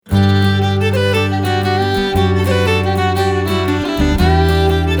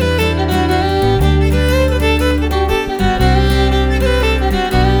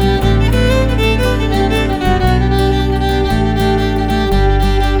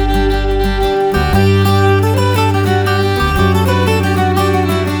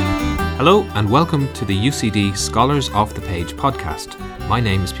Hello and welcome to the UCD Scholars Off the Page podcast. My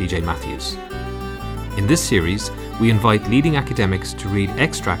name is PJ Matthews. In this series, we invite leading academics to read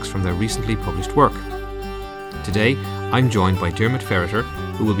extracts from their recently published work. Today, I'm joined by Diarmuid Ferriter,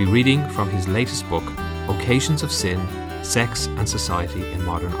 who will be reading from his latest book, Occasions of Sin, Sex and Society in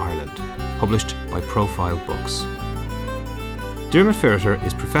Modern Ireland, published by Profile Books. Diarmuid Ferriter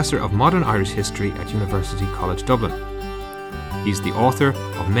is Professor of Modern Irish History at University College Dublin. He's the author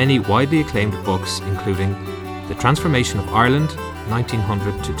of many widely acclaimed books, including The Transformation of Ireland,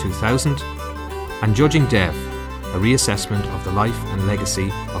 1900 to 2000, and Judging Dev, a reassessment of the life and legacy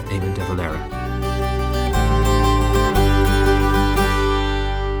of Eamon de Valera.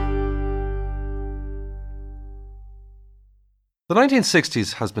 The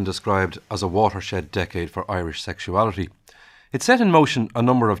 1960s has been described as a watershed decade for Irish sexuality. It set in motion a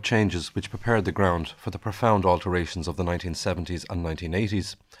number of changes which prepared the ground for the profound alterations of the 1970s and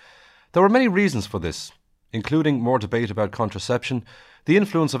 1980s. There were many reasons for this, including more debate about contraception, the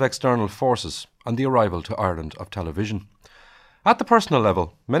influence of external forces, and the arrival to Ireland of television. At the personal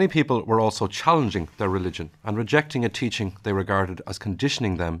level, many people were also challenging their religion and rejecting a teaching they regarded as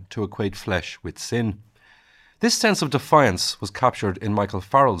conditioning them to equate flesh with sin. This sense of defiance was captured in Michael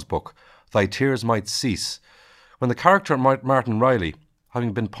Farrell's book, Thy Tears Might Cease, when the character Martin Riley,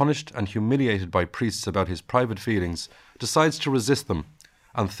 having been punished and humiliated by priests about his private feelings, decides to resist them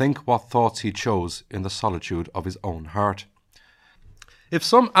and think what thoughts he chose in the solitude of his own heart. If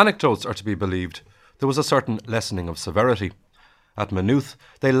some anecdotes are to be believed, there was a certain lessening of severity. At Maynooth,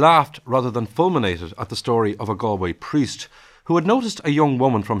 they laughed rather than fulminated at the story of a Galway priest who had noticed a young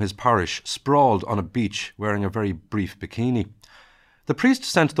woman from his parish sprawled on a beach wearing a very brief bikini. The priest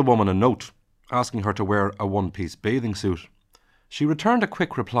sent the woman a note, asking her to wear a one-piece bathing suit. She returned a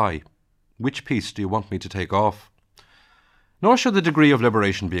quick reply, "Which piece do you want me to take off?" Nor should the degree of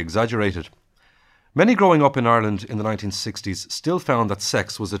liberation be exaggerated. Many growing up in Ireland in the 1960s still found that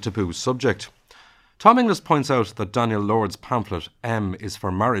sex was a taboo subject. Tom Inglis points out that Daniel Lord's pamphlet M is for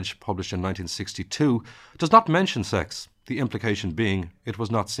Marriage, published in 1962, does not mention sex, the implication being it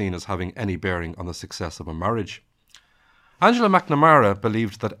was not seen as having any bearing on the success of a marriage. Angela McNamara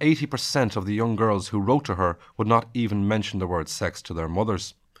believed that 80% of the young girls who wrote to her would not even mention the word sex to their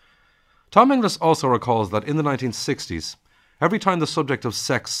mothers. Tom Inglis also recalls that in the 1960s, every time the subject of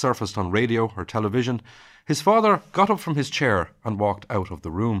sex surfaced on radio or television, his father got up from his chair and walked out of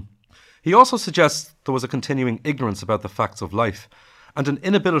the room. He also suggests there was a continuing ignorance about the facts of life and an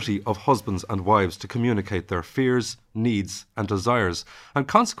inability of husbands and wives to communicate their fears, needs and desires, and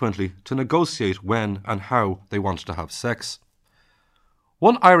consequently to negotiate when and how they wanted to have sex.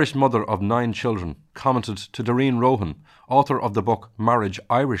 One Irish mother of 9 children commented to Doreen Rohan, author of the book Marriage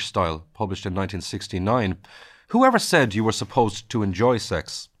Irish Style, published in 1969, "Whoever said you were supposed to enjoy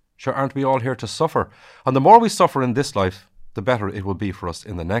sex? Sure, aren't we all here to suffer? And the more we suffer in this life, the better it will be for us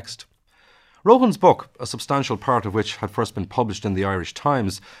in the next." Rohan's book, a substantial part of which had first been published in the Irish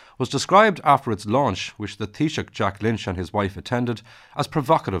Times, was described after its launch, which the Taoiseach Jack Lynch and his wife attended, as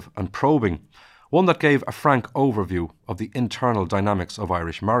provocative and probing, one that gave a frank overview of the internal dynamics of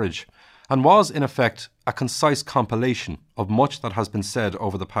Irish marriage, and was, in effect, a concise compilation of much that has been said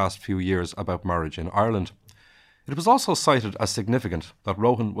over the past few years about marriage in Ireland. It was also cited as significant that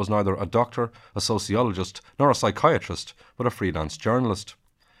Rohan was neither a doctor, a sociologist, nor a psychiatrist, but a freelance journalist.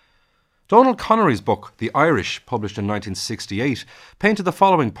 Donald Connery's book, The Irish, published in 1968, painted the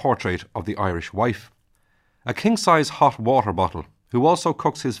following portrait of the Irish wife. A king-size hot water bottle, who also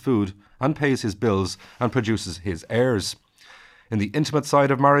cooks his food and pays his bills and produces his heirs. In the intimate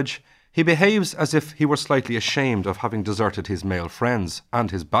side of marriage, he behaves as if he were slightly ashamed of having deserted his male friends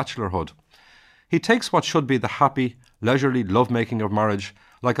and his bachelorhood. He takes what should be the happy, leisurely lovemaking of marriage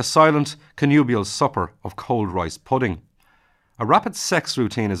like a silent, connubial supper of cold rice pudding. A rapid sex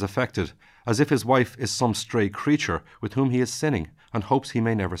routine is affected, as if his wife is some stray creature with whom he is sinning and hopes he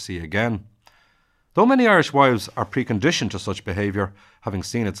may never see again. Though many Irish wives are preconditioned to such behaviour, having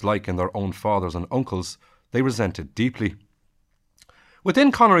seen its like in their own fathers and uncles, they resent it deeply.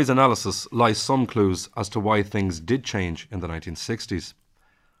 Within Connery's analysis lie some clues as to why things did change in the 1960s.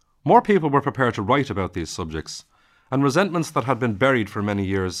 More people were prepared to write about these subjects, and resentments that had been buried for many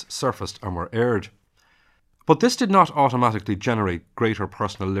years surfaced and were aired. But this did not automatically generate greater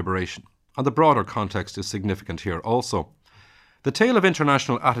personal liberation, and the broader context is significant here also. The tale of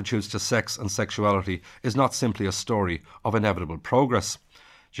international attitudes to sex and sexuality is not simply a story of inevitable progress.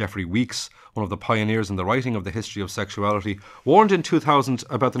 Geoffrey Weeks, one of the pioneers in the writing of the history of sexuality, warned in 2000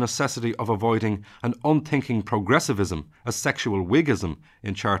 about the necessity of avoiding an unthinking progressivism, a sexual Whiggism,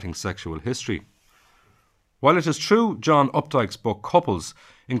 in charting sexual history. While it is true John Updike's book Couples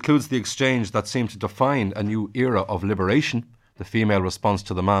includes the exchange that seemed to define a new era of liberation, the female response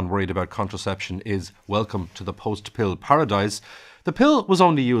to the man worried about contraception is "welcome to the post-pill paradise," the pill was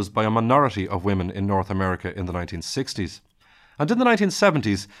only used by a minority of women in North America in the 1960s. And in the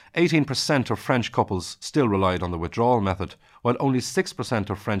 1970s, 18% of French couples still relied on the withdrawal method, while only 6%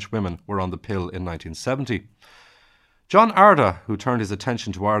 of French women were on the pill in 1970. John Arda, who turned his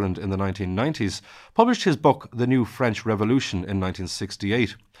attention to Ireland in the 1990s, published his book The New French Revolution in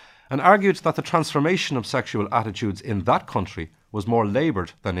 1968 and argued that the transformation of sexual attitudes in that country was more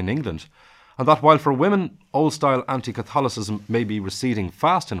laboured than in England, and that while for women old-style anti-Catholicism may be receding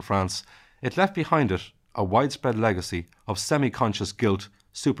fast in France, it left behind it a widespread legacy of semi-conscious guilt,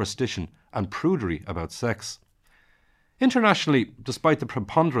 superstition and prudery about sex. Internationally, despite the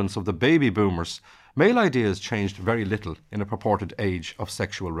preponderance of the baby boomers, male ideas changed very little in a purported age of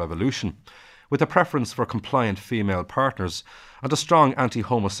sexual revolution, with a preference for compliant female partners, and a strong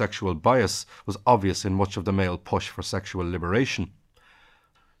anti-homosexual bias was obvious in much of the male push for sexual liberation.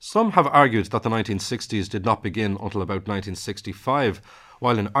 Some have argued that the 1960s did not begin until about 1965,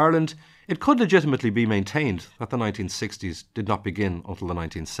 while in Ireland it could legitimately be maintained that the 1960s did not begin until the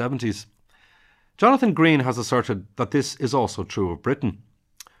 1970s. Jonathan Green has asserted that this is also true of Britain.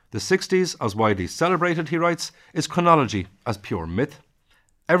 The 60s, as widely celebrated, he writes, is chronology as pure myth.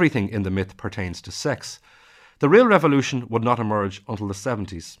 Everything in the myth pertains to sex. The real revolution would not emerge until the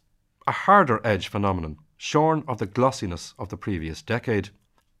 70s, a harder edge phenomenon, shorn of the glossiness of the previous decade.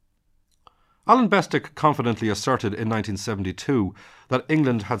 Alan Bestick confidently asserted in 1972 that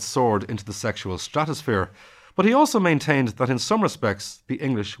England had soared into the sexual stratosphere, but he also maintained that in some respects the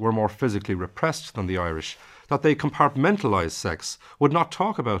English were more physically repressed than the Irish, that they compartmentalised sex, would not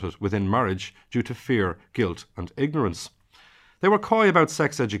talk about it within marriage due to fear, guilt and ignorance. They were coy about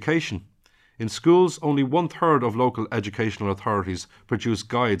sex education. In schools, only 1/3 of local educational authorities produce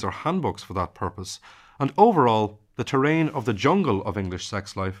guides or handbooks for that purpose, and overall, the terrain of the jungle of English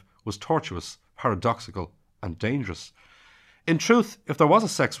sex life was tortuous, paradoxical and dangerous. In truth, if there was a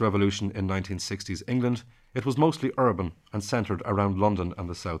sex revolution in 1960s England, it was mostly urban and centred around London and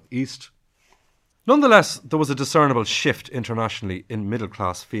the South East. Nonetheless, there was a discernible shift internationally in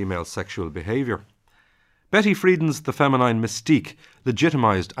middle-class female sexual behaviour. Betty Friedan's The Feminine Mystique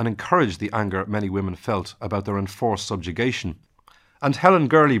legitimised and encouraged the anger many women felt about their enforced subjugation. And Helen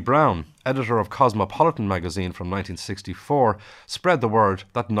Gurley Brown, editor of Cosmopolitan magazine from 1964, spread the word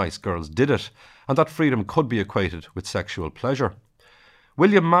that nice girls did it, and that freedom could be equated with sexual pleasure.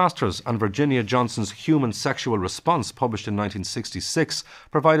 William Masters and Virginia Johnson's Human Sexual Response, published in 1966,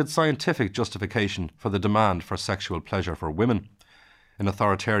 provided scientific justification for the demand for sexual pleasure for women. In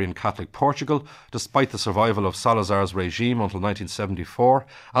authoritarian Catholic Portugal, despite the survival of Salazar's regime until 1974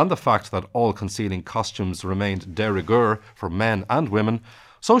 and the fact that all concealing costumes remained de rigueur for men and women,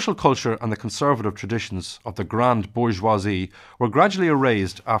 social culture and the conservative traditions of the grande bourgeoisie were gradually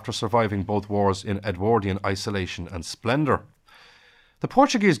erased after surviving both wars in Edwardian isolation and splendour. The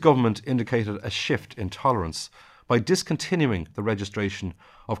Portuguese government indicated a shift in tolerance by discontinuing the registration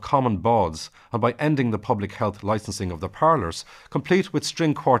of common bawds and by ending the public health licensing of the parlours, complete with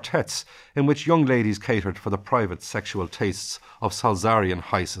string quartets in which young ladies catered for the private sexual tastes of Salazarian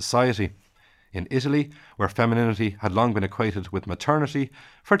high society. In Italy, where femininity had long been equated with maternity,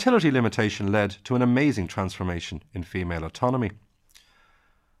 fertility limitation led to an amazing transformation in female autonomy.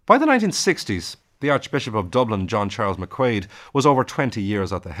 By the 1960s, the Archbishop of Dublin, John Charles McQuaid, was over 20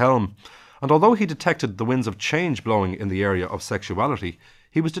 years at the helm, and although he detected the winds of change blowing in the area of sexuality,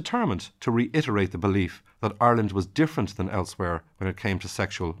 he was determined to reiterate the belief that Ireland was different than elsewhere when it came to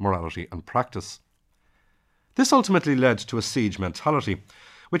sexual morality and practice. This ultimately led to a siege mentality,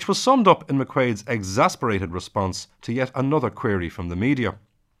 which was summed up in McQuaid's exasperated response to yet another query from the media.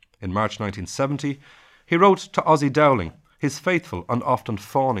 In March 1970, he wrote to Ozzie Dowling, his faithful and often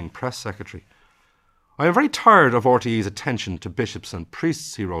fawning press secretary. "I am very tired of RTE's attention to bishops and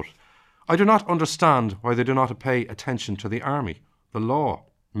priests," he wrote. "I do not understand why they do not pay attention to the army, the law,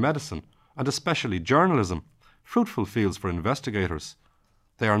 medicine, and especially journalism, fruitful fields for investigators.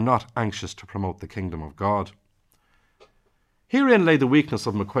 They are not anxious to promote the kingdom of God." Herein lay the weakness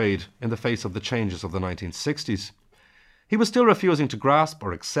of McQuaid in the face of the changes of the 1960s. He was still refusing to grasp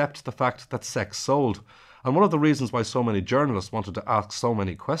or accept the fact that sex sold, and one of the reasons why so many journalists wanted to ask so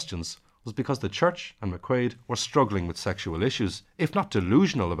many questions was because the Church and McQuaid were struggling with sexual issues, if not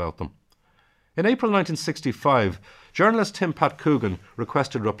delusional about them. In April 1965, journalist Tim Pat Coogan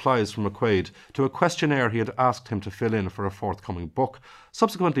requested replies from McQuaid to a questionnaire he had asked him to fill in for a forthcoming book,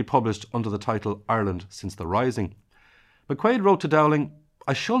 subsequently published under the title Ireland Since the Rising. McQuaid wrote to Dowling,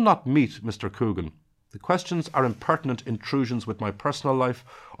 "I shall not meet Mr. Coogan. The questions are impertinent intrusions with my personal life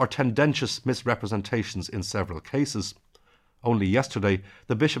or tendentious misrepresentations in several cases. Only yesterday,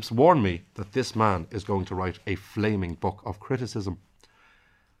 the bishops warned me that this man is going to write a flaming book of criticism.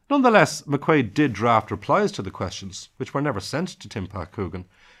 Nonetheless, McQuaid did draft replies to the questions, which were never sent to Timpak Coogan,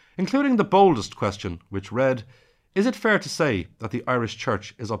 including the boldest question, which read, "Is it fair to say that the Irish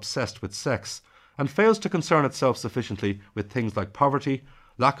Church is obsessed with sex and fails to concern itself sufficiently with things like poverty,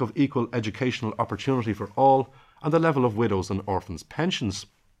 lack of equal educational opportunity for all, and the level of widows' and orphans' pensions?"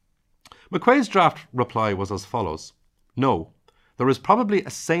 McQuaid's draft reply was as follows: "No, there is probably a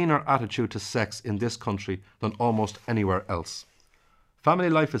saner attitude to sex in this country than almost anywhere else. Family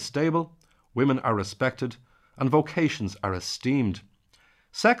life is stable, women are respected, and vocations are esteemed.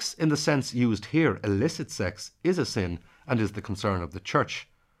 Sex, in the sense used here, illicit sex, is a sin and is the concern of the Church.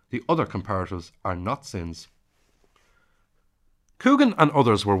 The other comparatives are not sins." Coogan and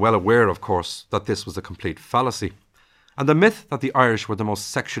others were well aware, of course, that this was a complete fallacy, and the myth that the Irish were the most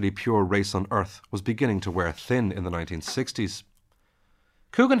sexually pure race on earth was beginning to wear thin in the 1960s.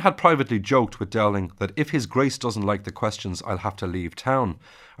 Coogan had privately joked with Dowling that if His Grace doesn't like the questions, I'll have to leave town,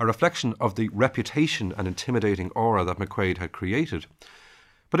 a reflection of the reputation and intimidating aura that McQuaid had created.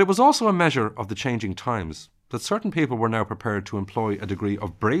 But it was also a measure of the changing times, that certain people were now prepared to employ a degree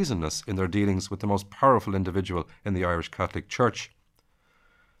of brazenness in their dealings with the most powerful individual in the Irish Catholic Church.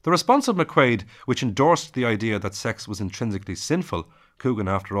 The response of McQuaid, which endorsed the idea that sex was intrinsically sinful — Coogan,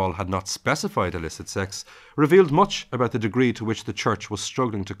 after all, had not specified illicit sex — revealed much about the degree to which the Church was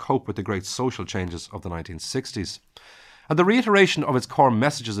struggling to cope with the great social changes of the 1960s. And the reiteration of its core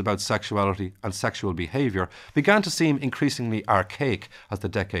messages about sexuality and sexual behaviour began to seem increasingly archaic as the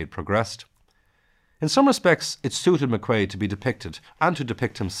decade progressed. In some respects, it suited McQuaid to be depicted, and to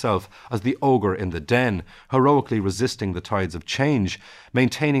depict himself, as the ogre in the den, heroically resisting the tides of change,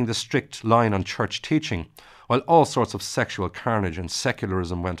 maintaining the strict line on church teaching, while all sorts of sexual carnage and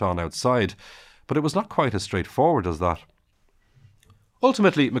secularism went on outside. But it was not quite as straightforward as that.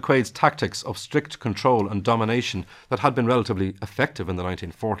 Ultimately, McQuaid's tactics of strict control and domination that had been relatively effective in the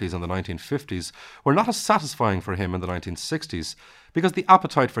 1940s and the 1950s were not as satisfying for him in the 1960s, because the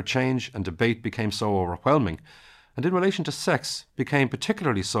appetite for change and debate became so overwhelming, and in relation to sex became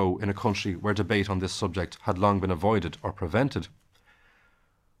particularly so in a country where debate on this subject had long been avoided or prevented.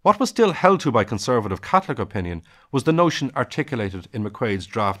 What was still held to by conservative Catholic opinion was the notion articulated in McQuaid's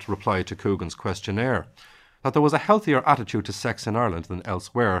draft reply to Coogan's questionnaire, that there was a healthier attitude to sex in Ireland than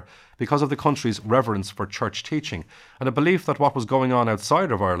elsewhere because of the country's reverence for church teaching and a belief that what was going on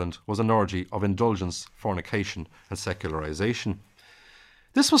outside of Ireland was an orgy of indulgence, fornication and secularisation.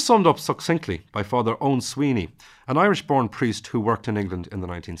 This was summed up succinctly by Father Owen Sweeney, an Irish-born priest who worked in England in the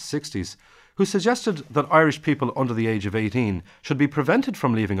 1960s, who suggested that Irish people under the age of 18 should be prevented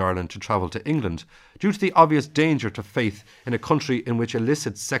from leaving Ireland to travel to England due to the obvious danger to faith in a country in which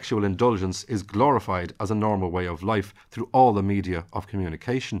illicit sexual indulgence is glorified as a normal way of life through all the media of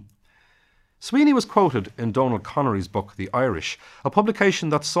communication. Sweeney was quoted in Donald Connery's book The Irish, a publication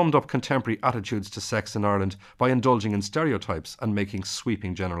that summed up contemporary attitudes to sex in Ireland by indulging in stereotypes and making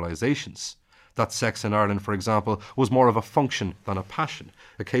sweeping generalisations. That sex in Ireland, for example, was more of a function than a passion,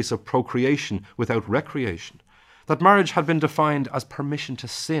 a case of procreation without recreation. That marriage had been defined as permission to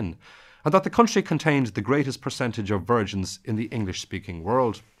sin, and that the country contained the greatest percentage of virgins in the English-speaking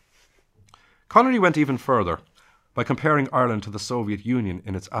world. Connery went even further by comparing Ireland to the Soviet Union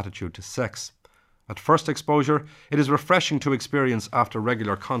in its attitude to sex. At first exposure, it is refreshing to experience after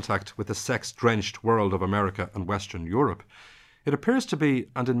regular contact with the sex-drenched world of America and Western Europe. It appears to be,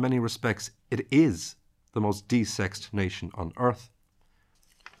 and in many respects it is, the most desexed nation on earth.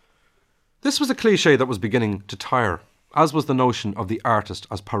 This was a cliché that was beginning to tire, as was the notion of the artist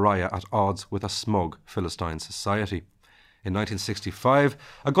as pariah at odds with a smug Philistine society. In 1965,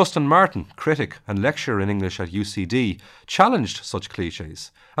 Augustine Martin, critic and lecturer in English at UCD, challenged such clichés,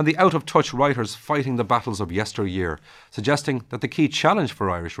 and the out-of-touch writers fighting the battles of yesteryear, suggesting that the key challenge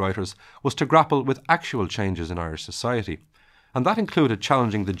for Irish writers was to grapple with actual changes in Irish society. And that included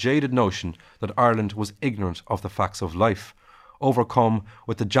challenging the jaded notion that Ireland was ignorant of the facts of life, overcome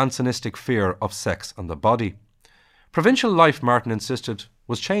with the Jansenistic fear of sex and the body. Provincial life, Martin insisted,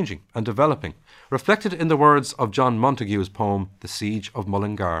 was changing and developing, reflected in the words of John Montague's poem The Siege of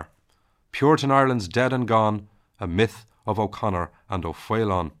Mullingar. Puritan Ireland's dead and gone, a myth of O'Connor and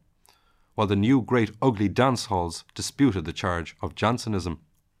O'Faolain, while the new great ugly dance halls disputed the charge of Jansenism.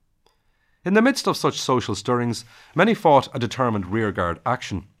 In the midst of such social stirrings, many fought a determined rearguard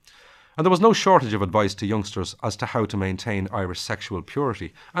action, and there was no shortage of advice to youngsters as to how to maintain Irish sexual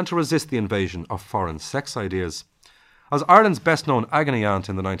purity and to resist the invasion of foreign sex ideas. As Ireland's best-known agony aunt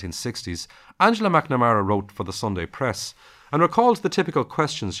in the 1960s, Angela McNamara wrote for the Sunday Press and recalled the typical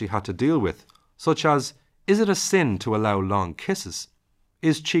questions she had to deal with, such as, is it a sin to allow long kisses?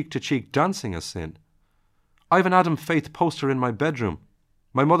 Is cheek-to-cheek dancing a sin? I've an Adam Faith poster in my bedroom.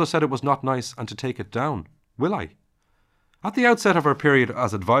 My mother said it was not nice and to take it down. Will I? At the outset of her period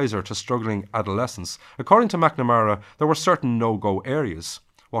as advisor to struggling adolescents, according to McNamara, there were certain no-go areas.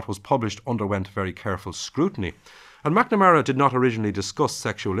 What was published underwent very careful scrutiny, and McNamara did not originally discuss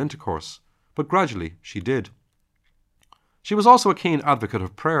sexual intercourse, but gradually she did. She was also a keen advocate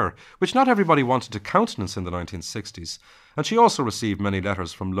of prayer, which not everybody wanted to countenance in the 1960s, and she also received many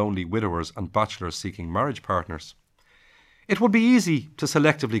letters from lonely widowers and bachelors seeking marriage partners. It would be easy to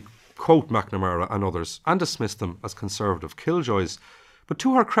selectively quote McNamara and others and dismiss them as conservative killjoys, but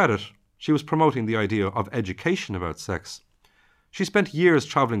to her credit, she was promoting the idea of education about sex. She spent years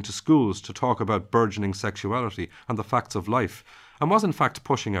travelling to schools to talk about burgeoning sexuality and the facts of life, and was in fact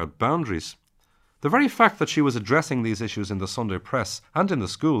pushing out boundaries. The very fact that she was addressing these issues in the Sunday Press and in the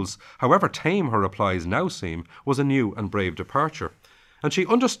schools, however tame her replies now seem, was a new and brave departure, and she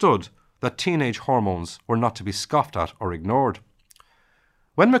understood that teenage hormones were not to be scoffed at or ignored.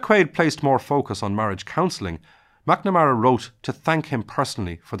 When McQuaid placed more focus on marriage counselling, McNamara wrote to thank him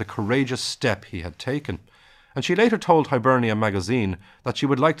personally for the courageous step he had taken, and she later told Hibernia magazine that she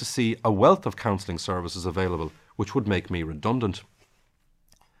would like to see a wealth of counselling services available, which would make me redundant.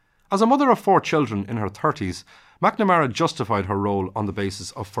 As a mother of 4 children in her 30s, McNamara justified her role on the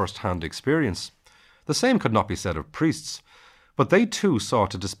basis of first-hand experience. The same could not be said of priests, but they too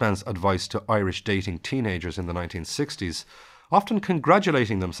sought to dispense advice to Irish dating teenagers in the 1960s, often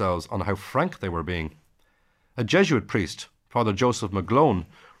congratulating themselves on how frank they were being. A Jesuit priest, Father Joseph McGlone,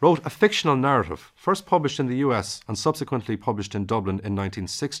 wrote a fictional narrative, first published in the US and subsequently published in Dublin in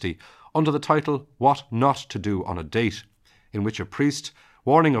 1960, under the title What Not to Do on a Date, in which a priest,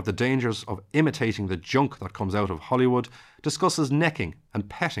 warning of the dangers of imitating the junk that comes out of Hollywood, discusses necking and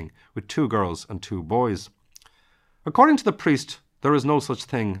petting with 2 girls and 2 boys. According to the priest, there is no such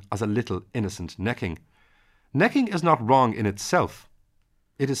thing as a little innocent necking. Necking is not wrong in itself.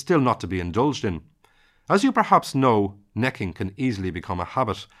 It is still not to be indulged in. As you perhaps know, necking can easily become a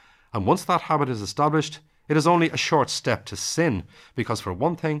habit, and once that habit is established, it is only a short step to sin, because for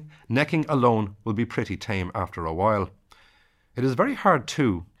one thing, necking alone will be pretty tame after a while. It is very hard,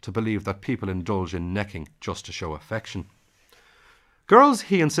 too, to believe that people indulge in necking just to show affection. Girls,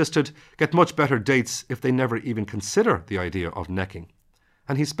 he insisted, get much better dates if they never even consider the idea of necking.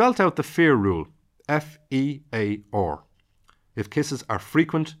 And he spelt out the FEAR rule, F-E-A-R. If kisses are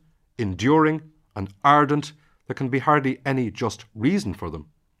frequent, enduring, and ardent, there can be hardly any just reason for them.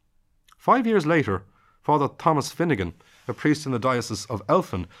 5 years later, Father Thomas Finnegan, a priest in the Diocese of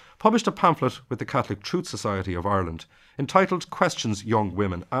Elphin, published a pamphlet with the Catholic Truth Society of Ireland entitled Questions Young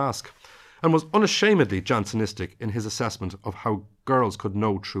Women Ask, and was unashamedly Jansenistic in his assessment of how girls could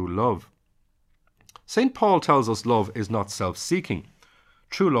know true love. St. Paul tells us love is not self-seeking.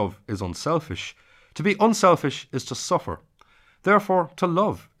 True love is unselfish. To be unselfish is to suffer. Therefore, to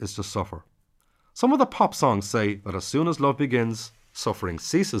love is to suffer. Some of the pop songs say that as soon as love begins, suffering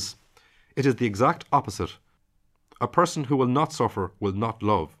ceases. It is the exact opposite. A person who will not suffer will not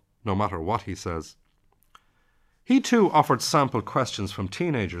love, no matter what he says. He too offered sample questions from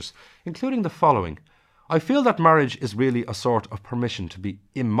teenagers, including the following. I feel that marriage is really a sort of permission to be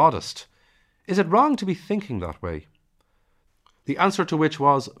immodest. Is it wrong to be thinking that way? The answer to which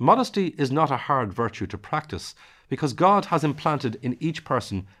was, modesty is not a hard virtue to practice, because God has implanted in each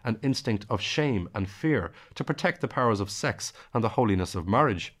person an instinct of shame and fear to protect the powers of sex and the holiness of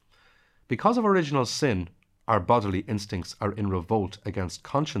marriage. Because of original sin, our bodily instincts are in revolt against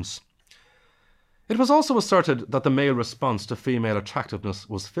conscience. It was also asserted that the male response to female attractiveness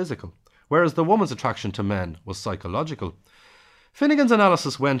was physical, whereas the woman's attraction to men was psychological. Finnegan's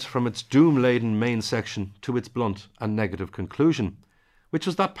analysis went from its doom-laden main section to its blunt and negative conclusion, which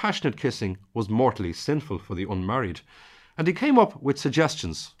was that passionate kissing was mortally sinful for the unmarried, and he came up with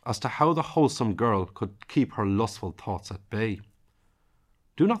suggestions as to how the wholesome girl could keep her lustful thoughts at bay.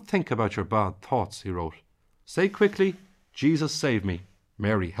 Do not think about your bad thoughts, he wrote. Say quickly, Jesus save me,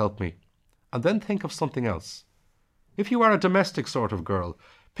 Mary help me, and then think of something else. If you are a domestic sort of girl,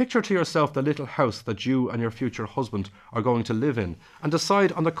 picture to yourself the little house that you and your future husband are going to live in and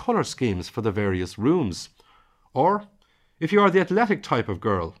decide on the colour schemes for the various rooms. Or, if you are the athletic type of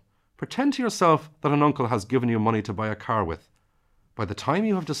girl, pretend to yourself that an uncle has given you money to buy a car with. By the time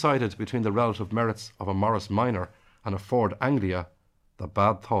you have decided between the relative merits of a Morris Minor and a Ford Anglia, the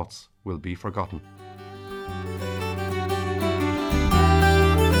bad thoughts will be forgotten.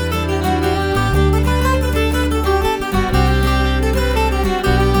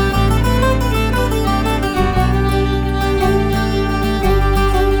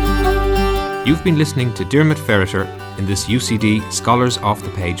 You've been listening to Diarmuid Ferriter in this UCD Scholars Off the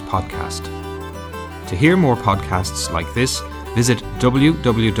Page podcast. To hear more podcasts like this, visit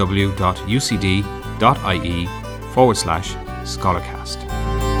www.ucd.ie/scholarcast.